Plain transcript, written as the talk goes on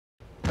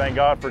thank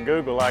God for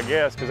Google, I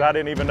guess, because I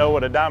didn't even know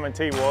what a Diamond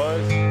T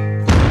was.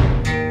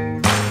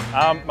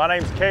 My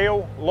name's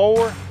Cale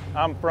Lohr.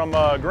 I'm from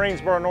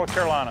Greensboro, North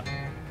Carolina.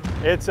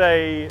 It's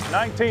a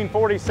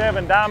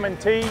 1947 Diamond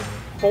T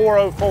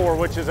 404,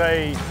 which is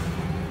a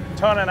 1.5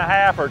 ton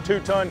or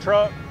 2-ton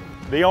truck.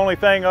 The only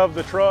thing of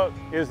the truck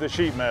is the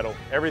sheet metal.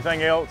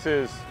 Everything else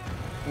is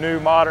new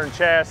modern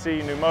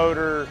chassis, new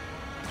motor,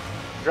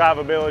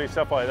 drivability,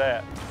 stuff like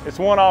that. It's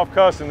one-off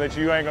custom that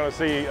you ain't gonna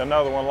see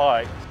another one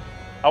like.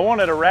 I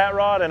wanted a rat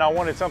rod and I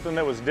wanted something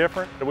that was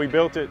different. We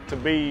built it to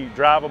be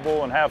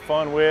drivable and have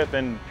fun with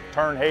and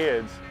turn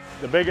heads.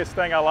 The biggest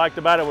thing I liked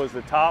about it was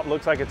the top.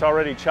 Looks like it's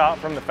already chopped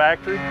from the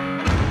factory.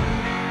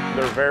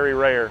 They're very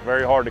rare,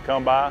 very hard to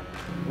come by.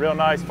 Real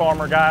nice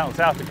farmer guy out in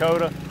South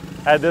Dakota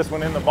had this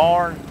one in the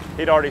barn.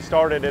 He'd already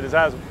started it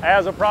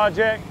as a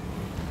project,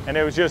 and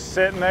it was just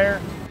sitting there.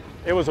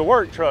 It was a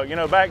work truck. You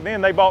know, back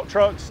then they bought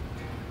trucks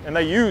and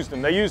they used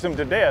them. They used them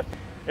to death.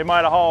 It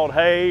might have hauled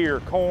hay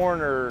or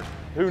corn or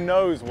who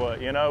knows what,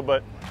 you know,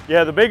 but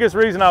yeah, the biggest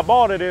reason I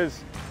bought it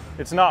is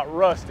it's not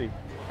rusty.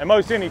 And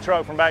most any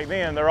truck from back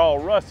then, they're all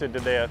rusted to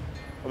death.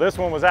 Well, this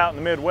one was out in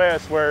the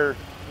Midwest where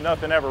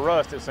nothing ever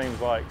rusts, it seems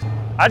like.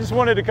 I just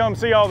wanted to come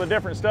see all the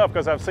different stuff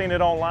because I've seen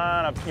it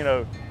online, you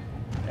know,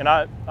 and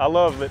I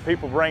love that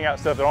people bring out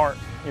stuff that aren't,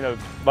 you know,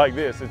 like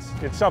this.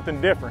 It's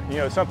something different, you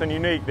know, something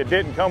unique that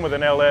didn't come with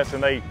an LS,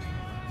 and they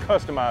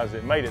customized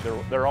it, made it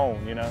their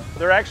own, you know.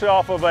 They're actually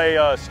off of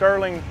a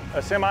Sterling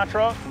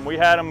semi-truck. We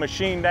had them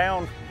machined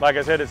down. Like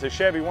I said, it's a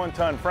Chevy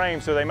 1-ton frame,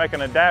 so they make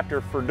an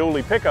adapter for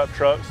dually pickup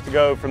trucks to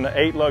go from the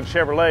 8-lug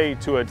Chevrolet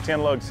to a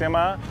 10-lug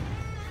semi.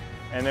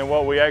 And then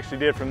what we actually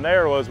did from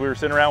there was we were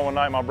sitting around one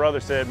night, my brother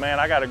said, man,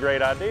 I got a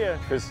great idea,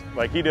 because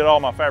like he did all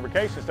my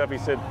fabrication stuff. He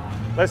said,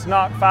 let's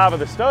knock 5 of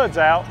the studs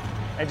out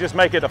and just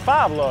make it a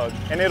 5-lug.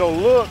 And it'll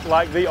look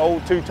like the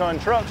old 2-ton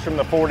trucks from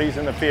the 40s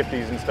and the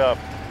 50s and stuff.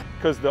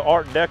 Because the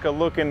Art Deco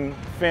looking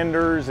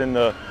fenders and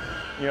the,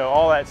 you know,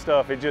 all that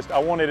stuff, I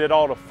wanted it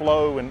all to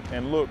flow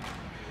and look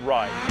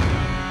right.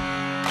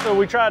 So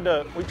we tried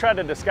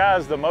to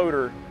disguise the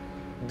motor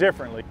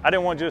differently. I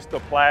didn't want just the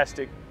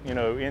plastic, you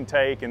know,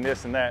 intake and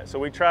this and that. So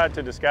we tried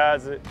to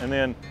disguise it, and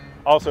then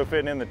also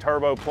fitting in the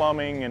turbo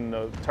plumbing and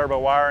the turbo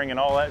wiring and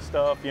all that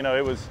stuff. You know,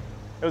 it was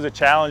a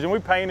challenge, and we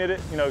painted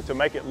it, you know, to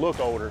make it look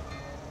older.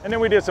 And then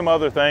we did some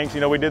other things.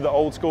 You know, we did the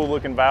old school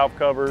looking valve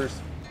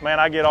covers. Man,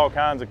 I get all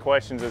kinds of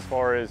questions as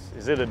far as,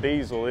 is it a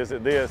diesel? Is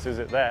it this? Is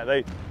it that?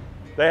 They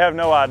have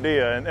no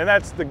idea. And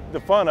that's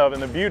the fun of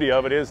it and the beauty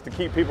of it, is to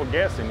keep people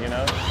guessing, you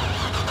know?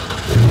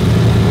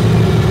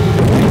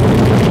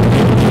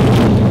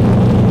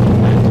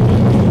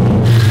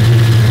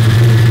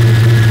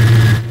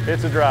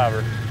 It's a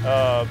driver.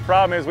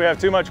 Problem is we have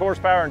too much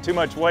horsepower and too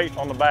much weight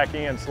on the back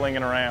end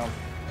slinging around.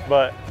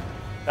 But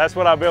that's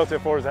what I built it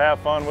for, is to have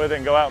fun with it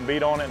and go out and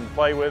beat on it and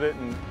play with it.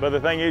 But the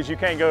thing is, you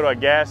can't go to a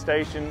gas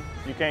station,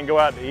 you can't go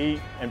out to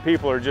eat, and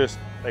people are just,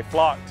 they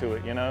flock to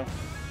it, you know?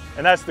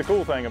 And that's the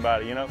cool thing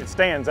about it, you know? It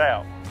stands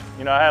out.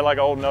 You know, I had like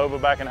an old Nova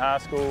back in high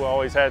school. I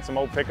always had some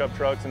old pickup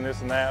trucks and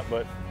this and that.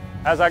 But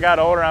as I got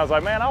older, I was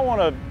like, man, I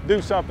want to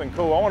do something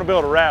cool. I want to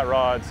build a rat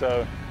rod.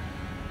 So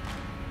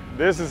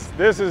this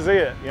is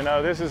it, you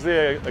know? This is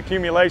the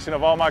accumulation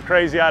of all my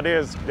crazy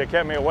ideas that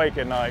kept me awake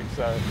at night,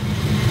 so.